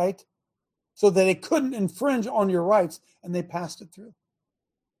 right? So that it couldn't infringe on your rights, and they passed it through.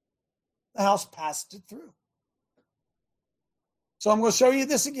 The House passed it through. So I'm going to show you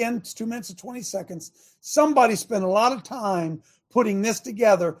this again. It's 2 minutes and 20 seconds. Somebody spent a lot of time putting this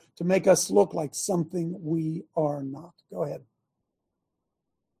together to make us look like something we are not. Go ahead.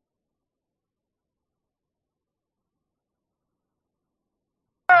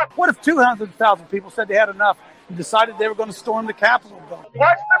 What if 200,000 people said they had enough and decided they were going to storm the Capitol building?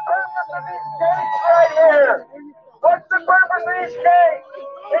 What's the purpose of these gates right here? What's the purpose of these gates?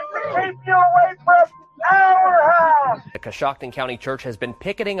 It's to keep you away from our house. The Coshocton County Church has been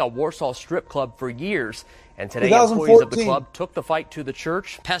picketing a Warsaw strip club for years, and today employees of the club took the fight to the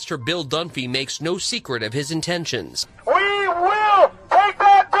church. Pastor Bill Dunphy makes no secret of his intentions. We will take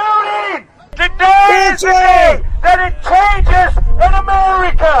that building! Today is the day that it changes in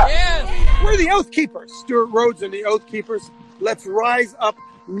America! Yes. We're the Oath Keepers. Stuart Rhodes and the Oath Keepers. Let's rise up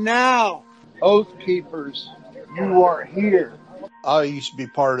now. Oath Keepers, you are here. I used to be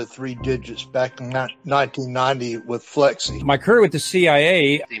part of 3 Digits back in 1990 with Flexi. My career with the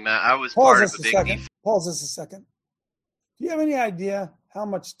CIA. I was part of the big. Pause this a second. Do you have any idea how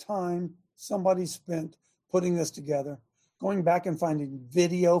much time somebody spent putting this together? going back and finding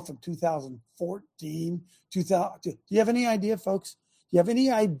video from 2014, 2000. Do you have any idea, folks? Do you have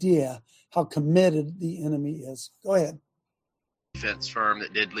any idea how committed the enemy is? Go ahead. Defense firm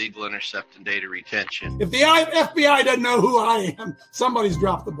that did legal intercept and data retention. If the FBI doesn't know who I am, somebody's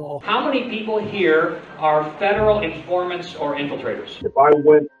dropped the ball. How many people here are federal informants or infiltrators? If I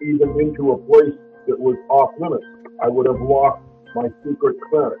went even into a place that was off limits, I would have lost my secret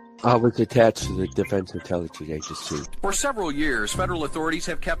clearance. I was attached to the Defense Intelligence Agency. For several years, federal authorities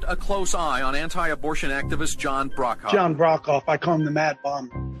have kept a close eye on anti-abortion activist John Brockhoff. John Brockhoff, I call him the Mad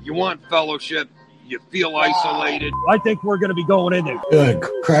Bomb. You want fellowship? You feel isolated? I think we're going to be going in there. Good.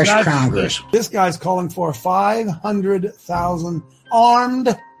 Crash Congress. This guy's calling for a 500,000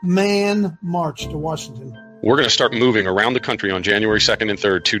 armed man march to Washington. We're going to start moving around the country on January 2nd and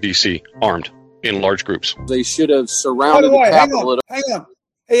 3rd to D.C., armed, in large groups. They should have surrounded the Capitol. Hang on.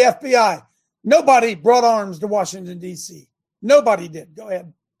 Hey, FBI, nobody brought arms to Washington, D.C. Nobody did. Go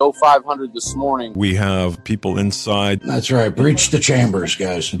ahead. 500 this morning. We have people inside. That's right. Breach the chambers,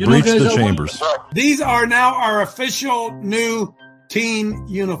 guys. Breach the chambers. These are now our official new team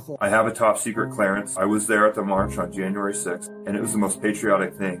uniform. I have a top secret clearance. I was there at the march on January 6th, and it was the most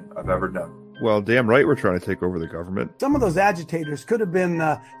patriotic thing I've ever done. Well, damn right we're trying to take over the government. Some of those agitators could have been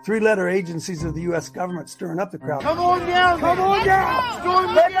three-letter agencies of the U.S. government stirring up the crowd. Come on down! Come on down!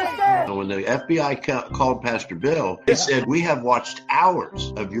 Storm the gate! When the FBI called Pastor Bill, he said, "We have watched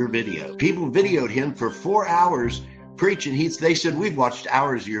hours of your video." People videoed him for 4 hours preaching. They said, "We've watched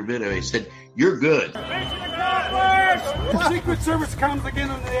hours of your video." He said, "You're good." The Secret Service comes again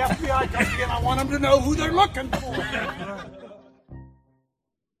and the FBI comes again. I want them to know who they're looking for.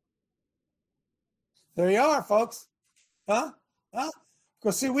 There you are, folks. Huh?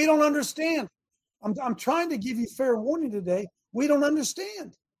 Because, see, we don't understand. I'm trying to give you fair warning today. We don't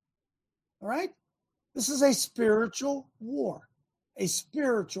understand. All right? This is a spiritual war. A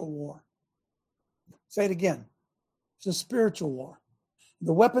spiritual war. Say it again. It's a spiritual war.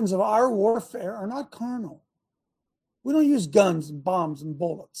 The weapons of our warfare are not carnal. We don't use guns and bombs and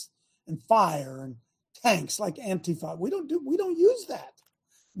bullets and fire and tanks like Antifa. We don't use that.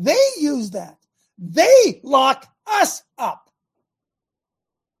 They use that. They lock us up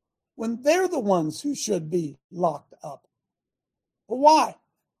when they're the ones who should be locked up. But why?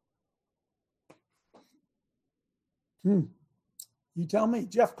 You tell me.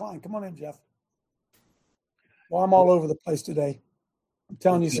 Jeff Klein, come on in, Jeff. Well, I'm all over the place today. I'm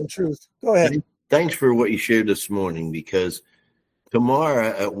telling you some truth. Go ahead. Thanks for what you shared this morning, because tomorrow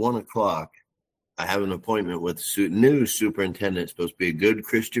at 1 o'clock, I have an appointment with a new superintendent. It's supposed to be a good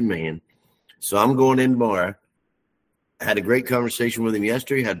Christian man. So I'm going in tomorrow. I had a great conversation with him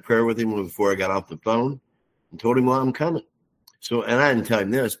yesterday, had prayer with him before I got off the phone, and told him why I'm coming. So, and I didn't tell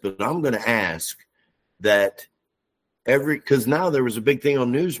him this, but I'm going to ask that because now there was a big thing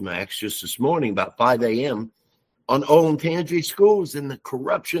on Newsmax just this morning about 5 a.m. on Olentangy schools and the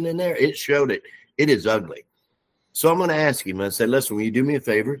corruption in there. It showed it. It is ugly. So I'm going to ask him. I said, "Listen, will you do me a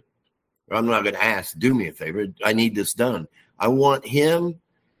favor?" Or I'm not going to ask, do me a favor. I need this done. I want him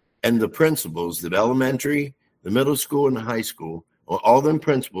and the principals, the elementary, the middle school, and the high school, all them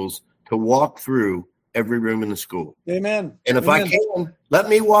principals, to walk through every room in the school. Amen. And if I can, let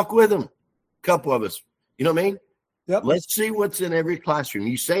me walk with them. A couple of us. You know what I mean? Yep. Let's see what's in every classroom.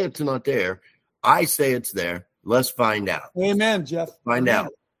 You say it's not there. I say it's there. Let's find out. Amen, Jeff. Find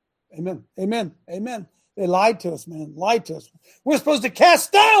out. Amen. Amen. Amen. They lied to us, man. Lied to us. We're supposed to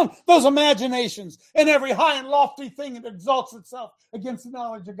cast down those imaginations and every high and lofty thing that exalts itself against the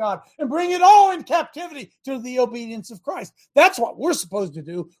knowledge of God and bring it all in captivity to the obedience of Christ. That's what we're supposed to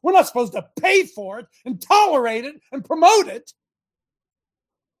do. We're not supposed to pay for it and tolerate it and promote it.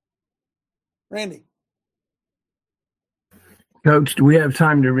 Randy. Coach, do we have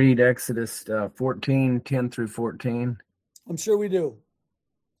time to read Exodus 14, 10 through 14? I'm sure we do.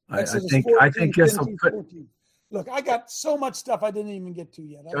 I think this will put. Look, I got so much stuff I didn't even get to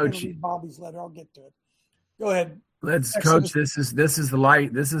yet. I'm going to read Bobby's letter. I'll get to it. Go ahead. Coach. This is the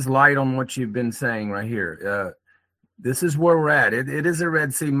light. This is light on what you've been saying right here. This is where we're at. It is a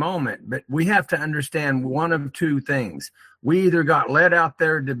Red Sea moment, but we have to understand one of two things. We either got led out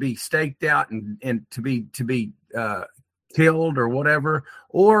there to be staked out and to be killed or whatever,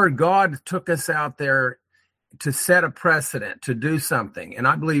 or God took us out there to set a precedent, to do something. And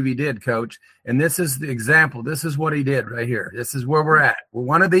I believe he did, Coach. And this is the example. This is what he did right here. This is where we're at. We're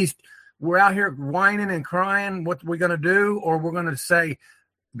one of these. We're out here whining and crying. What we're going to do, or we're going to say,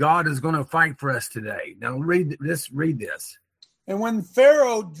 God is going to fight for us today. Now read this. And when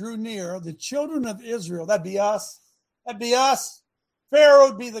Pharaoh drew near, the children of Israel, that'd be us. Pharaoh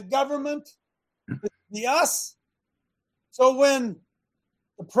would be the government. It'd be us. So when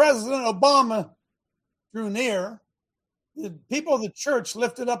the President Obama drew near, the people of the church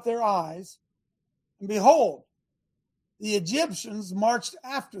lifted up their eyes, and behold, the Egyptians marched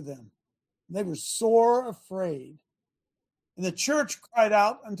after them. They were sore afraid. And the church cried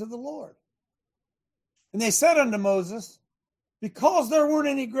out unto the Lord. And they said unto Moses, because there weren't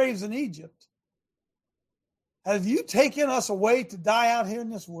any graves in Egypt, have you taken us away to die out here in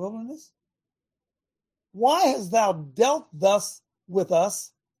this wilderness? Why hast thou dealt thus with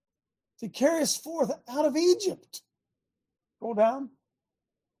us to carry us forth out of Egypt? Go down.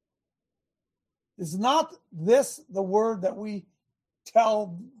 Is not this the word that we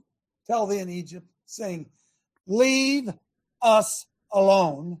tell thee in Egypt, saying, leave us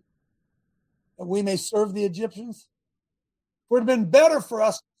alone, that we may serve the Egyptians? For it had been better for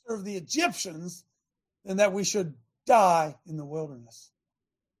us to serve the Egyptians than that we should die in the wilderness.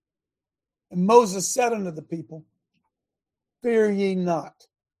 And Moses said unto the people, fear ye not,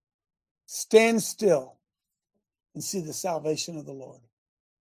 stand still and see the salvation of the Lord.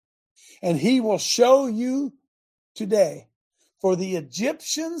 And he will show you today, for the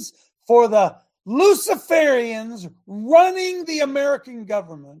Egyptians, for the Luciferians running the American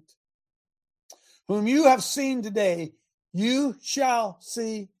government, whom you have seen today, you shall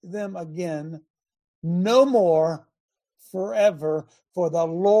see them again no more forever, for the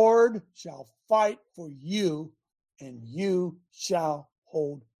Lord shall fight for you, and you shall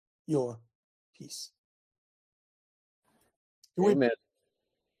hold your peace. Amen.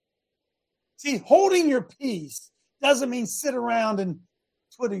 See, holding your peace doesn't mean sit around and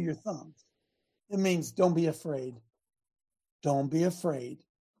twiddle your thumbs. It means don't be afraid. Don't be afraid.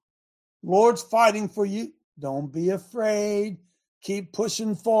 Lord's fighting for you. Don't be afraid. Keep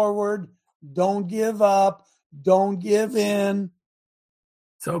pushing forward. Don't give up. Don't give in.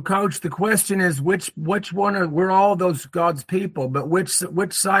 So, Coach, the question is, which one are, we're all those God's people, but which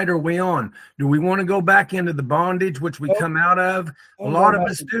side are we on? Do we want to go back into the bondage, which we come out of? A lot of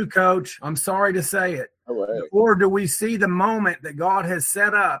us do, Coach. I'm sorry to say it. Right. Or do we see the moment that God has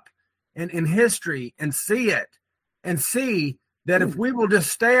set up in history and see it and see that if we will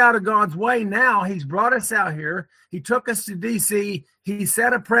just stay out of God's way now, he's brought us out here. He took us to D.C. He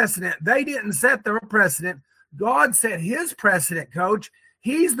set a precedent. They didn't set their precedent. God set his precedent, Coach.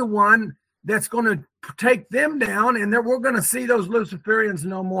 He's the one that's going to take them down, and we're going to see those Luciferians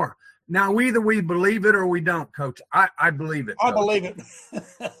no more. Now, either we believe it or we don't, Coach. I believe it. I believe it.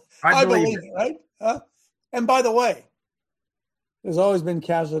 I believe it, right? And by the way, there's always been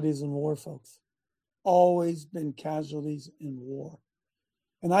casualties in war, folks. Always been casualties in war.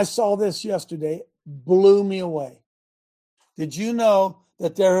 And I saw this yesterday, blew me away. Did you know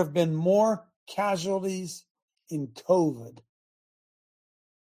that there have been more casualties in COVID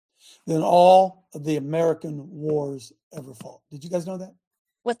than all of the American wars ever fought? Did you guys know that?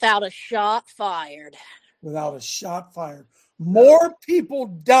 Without a shot fired. Without a shot fired. More people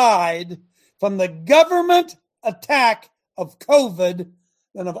died from the government attack of COVID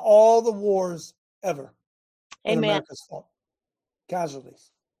than of all the wars ever. Amen. America's fought.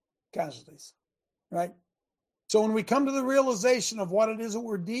 Casualties. Right? So when we come to the realization of what it is that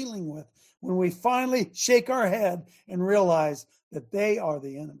we're dealing with, when we finally shake our head and realize that they are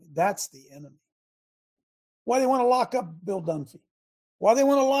the enemy, that's the enemy. Why they want to lock up Bill Dunphy? Why they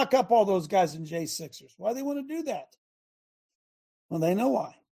want to lock up all those guys in J6ers? Why they want to do that? Well, they know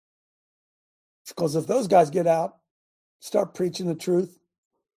why. It's because if those guys get out, start preaching the truth,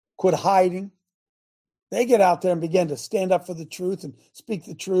 quit hiding, they get out there and begin to stand up for the truth and speak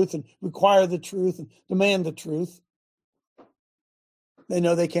the truth and require the truth and demand the truth, they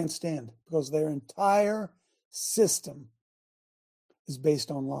know they can't stand because their entire system is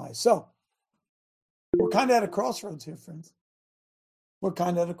based on lies. So we're kind of at a crossroads here, friends. We're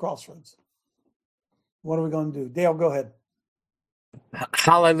kind of at a crossroads. What are we going to do? Dale, go ahead.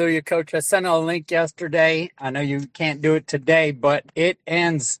 Hallelujah, Coach. I sent a link yesterday. I know you can't do it today, but it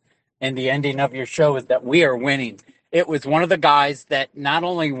ends in the ending of your show is that we are winning. It was one of the guys that not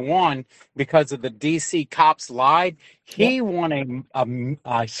only won because of the DC cops lied, he won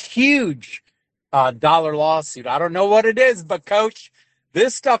a huge dollar lawsuit. I don't know what it is, but Coach,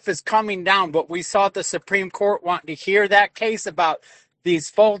 this stuff is coming down. But we saw the Supreme Court wanting to hear that case about these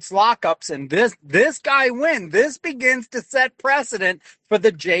false lockups, and this guy win. This begins to set precedent for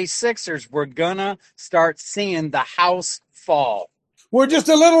the J6ers. We're gonna start seeing the house fall. We're just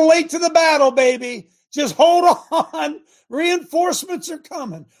a little late to the battle, baby. Just hold on. Reinforcements are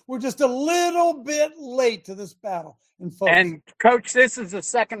coming. We're just a little bit late to this battle. And Coach, this is the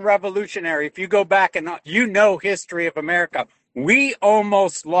second revolutionary. If you go back and you know history of America, We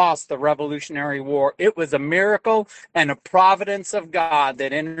almost lost the Revolutionary War. It was a miracle and a providence of God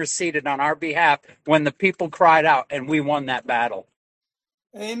that interceded on our behalf when the people cried out, and we won that battle.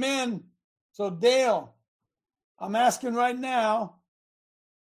 Amen. So, Dale, I'm asking right now,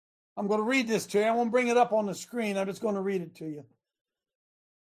 I'm going to read this to you. I won't bring it up on the screen. I'm just going to read it to you.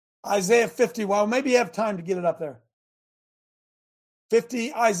 Isaiah 50. Well, maybe you have time to get it up there.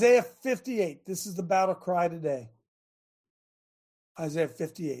 Isaiah 58. This is the battle cry today. Isaiah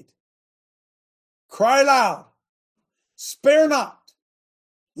 58. Cry loud, spare not,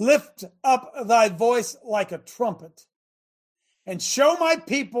 lift up thy voice like a trumpet, and show my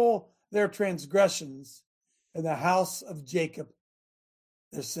people their transgressions, and the house of Jacob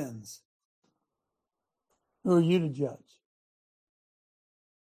their sins. Who are you to judge?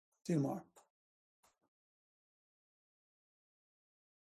 See you tomorrow.